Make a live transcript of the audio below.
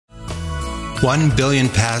1 billion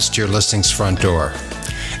past your listing's front door.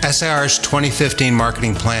 SIR's 2015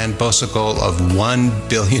 marketing plan boasts a goal of 1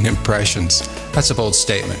 billion impressions. That's a bold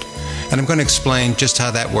statement. And I'm going to explain just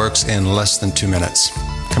how that works in less than 2 minutes.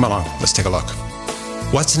 Come along, let's take a look.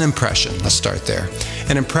 What's an impression? Let's start there.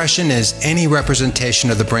 An impression is any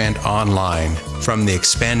representation of the brand online, from the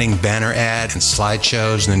expanding banner ad and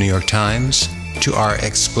slideshows in the New York Times, to our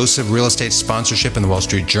exclusive real estate sponsorship in the Wall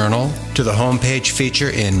Street Journal, to the homepage feature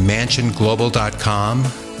in mansionglobal.com,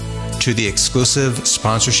 to the exclusive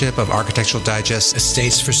sponsorship of Architectural Digest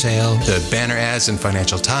Estates for Sale, to banner ads in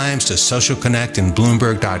Financial Times, to Social Connect and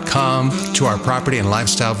Bloomberg.com, to our property and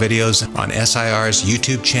lifestyle videos on SIR's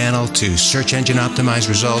YouTube channel, to search engine optimized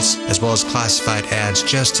results, as well as classified ads,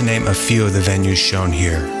 just to name a few of the venues shown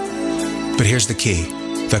here. But here's the key.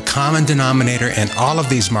 The common denominator in all of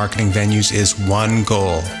these marketing venues is one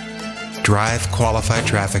goal: drive qualified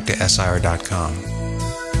traffic to SIR.com.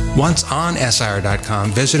 Once on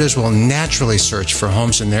SIR.com, visitors will naturally search for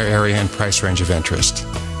homes in their area and price range of interest.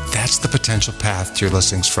 That's the potential path to your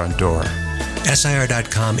listing's front door.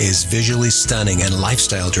 SIR.com is visually stunning and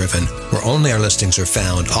lifestyle-driven, where only our listings are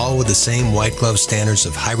found, all with the same white glove standards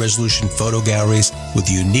of high-resolution photo galleries with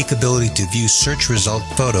the unique ability to view search result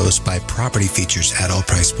photos by property features at all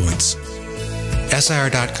price points.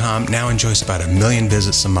 SIR.com now enjoys about 1 million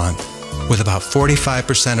visits a month, with about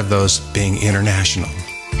 45% of those being international.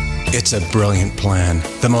 It's a brilliant plan,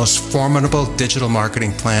 the most formidable digital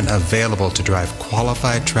marketing plan available to drive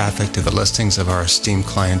qualified traffic to the listings of our esteemed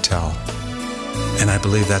clientele. And I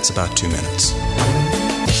believe that's about 2 minutes.